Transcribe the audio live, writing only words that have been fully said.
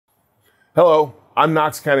Hello, I'm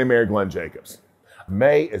Knox County Mayor Glenn Jacobs.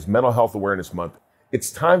 May is Mental Health Awareness Month. It's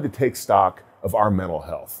time to take stock of our mental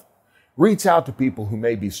health. Reach out to people who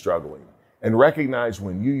may be struggling and recognize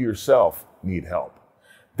when you yourself need help.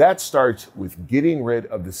 That starts with getting rid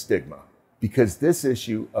of the stigma, because this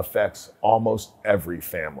issue affects almost every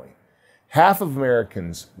family. Half of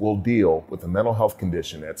Americans will deal with a mental health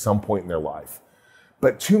condition at some point in their life,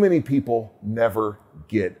 but too many people never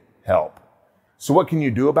get help. So what can you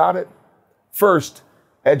do about it? First,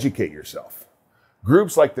 educate yourself.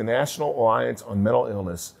 Groups like the National Alliance on Mental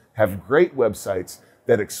Illness have great websites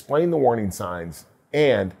that explain the warning signs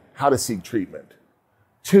and how to seek treatment.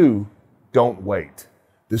 2, don't wait.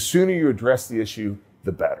 The sooner you address the issue,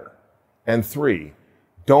 the better. And 3,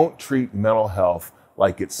 don't treat mental health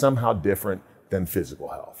like it's somehow different than physical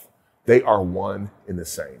health. They are one and the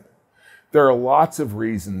same. There are lots of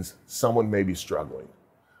reasons someone may be struggling,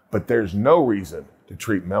 but there's no reason to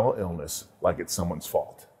treat mental illness like it's someone's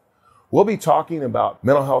fault. We'll be talking about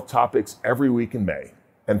mental health topics every week in May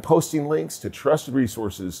and posting links to trusted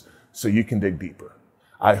resources so you can dig deeper.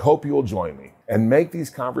 I hope you'll join me and make these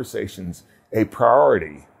conversations a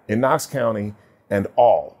priority in Knox County and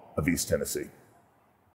all of East Tennessee.